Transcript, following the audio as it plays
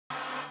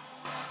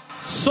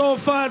So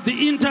far,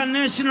 the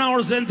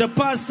internationals and the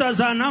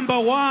pastors are number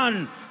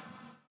one.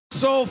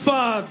 So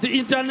far, the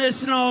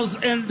internationals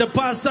and the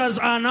pastors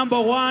are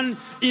number one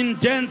in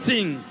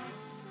dancing.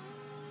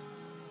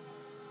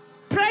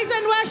 Praise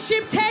and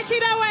worship, take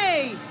it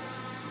away.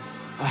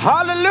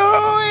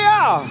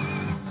 Hallelujah!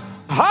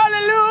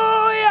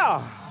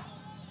 Hallelujah!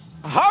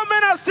 How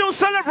many are still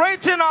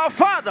celebrating our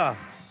Father?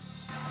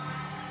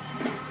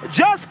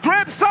 Just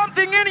grab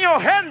something in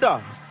your hand.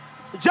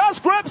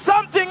 Just grab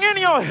something in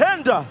your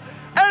hand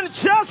and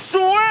just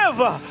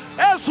wave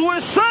as we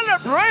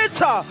celebrate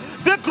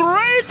the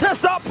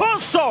greatest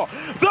apostle,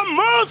 the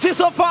Moses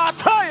of our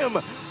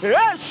time.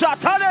 Yes,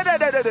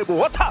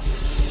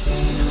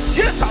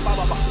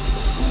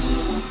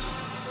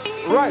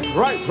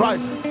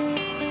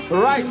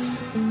 right.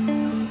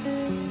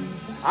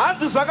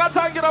 Anti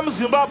sakatangira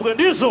muZimbabwe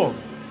ndizo.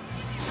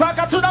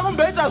 Saka tuna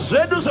kumbeta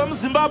zvedu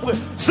zvemuZimbabwe.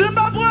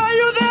 Zimbabwe, are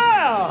you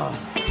there?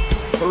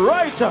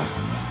 Right.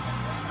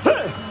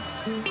 Hey.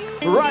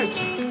 Right.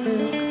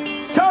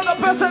 Tell the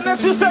person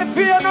next to you, say,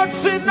 fear not,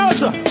 sin not.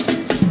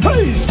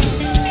 Hey.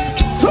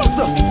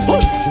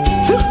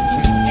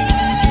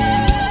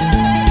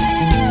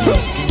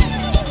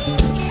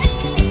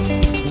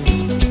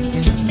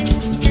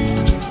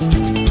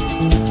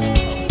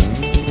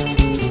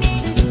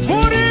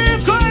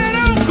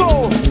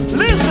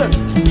 Listen.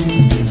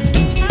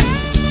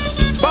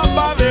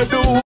 Baba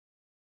vedu.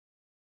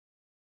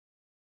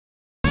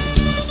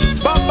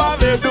 Baba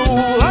vedu.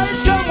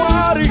 Aishka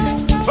mwari.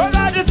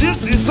 Bagadi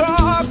tisisa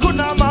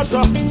kuna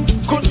mata.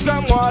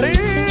 Kuchka mwari.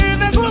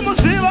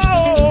 Negumusiva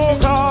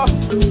oka.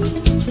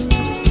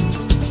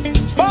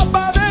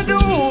 Baba vedu.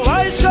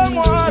 Aishka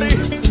mwari.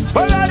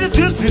 Bagadi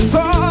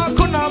tisisa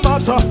kuna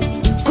mata.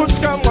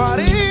 Kuchka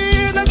mwari.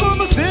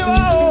 Negumusiva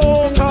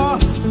oka.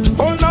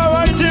 Ona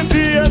waiti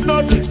fear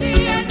not.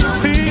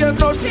 Fear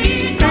not,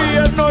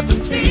 fear not,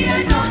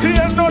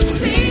 fear not,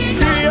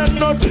 fear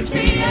not,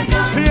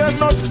 fear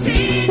not,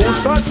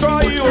 Usashka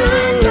you.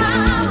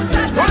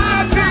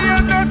 Fear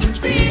not,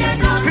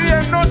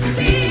 fear not,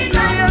 fear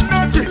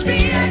not,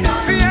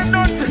 fear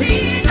not,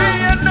 fear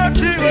not,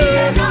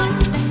 fear not,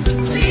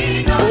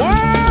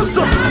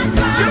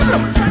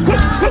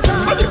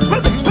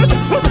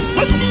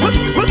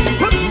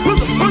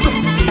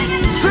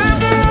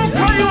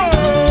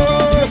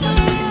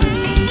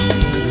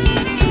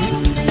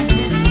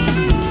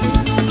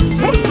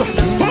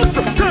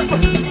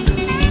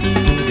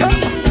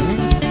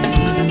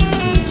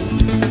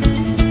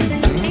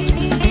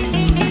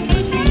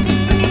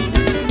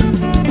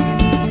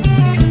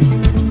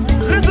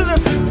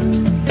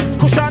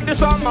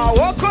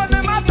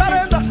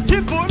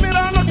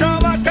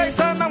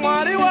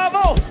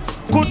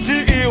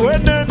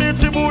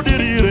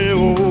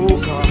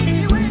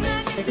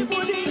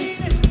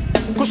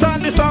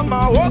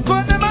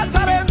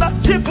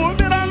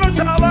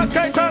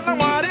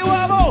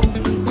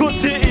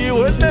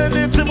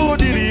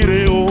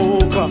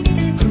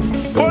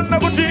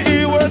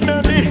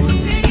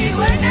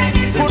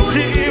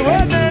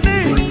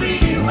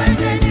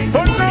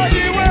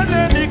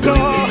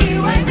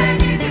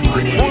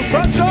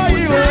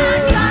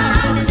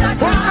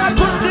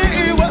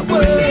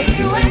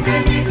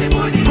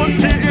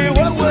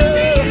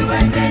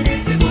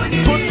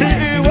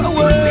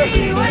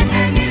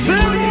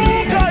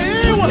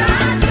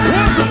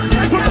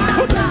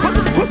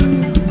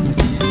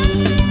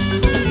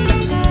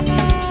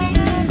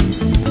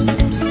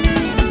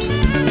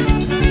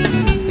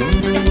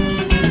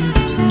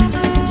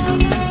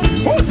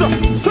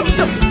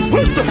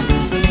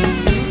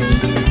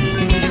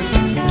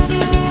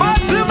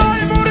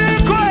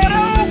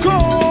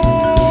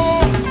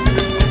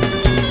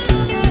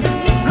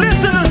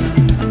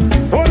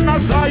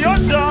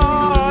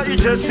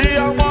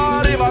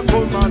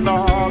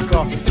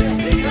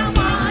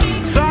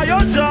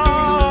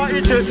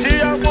 Zaoga,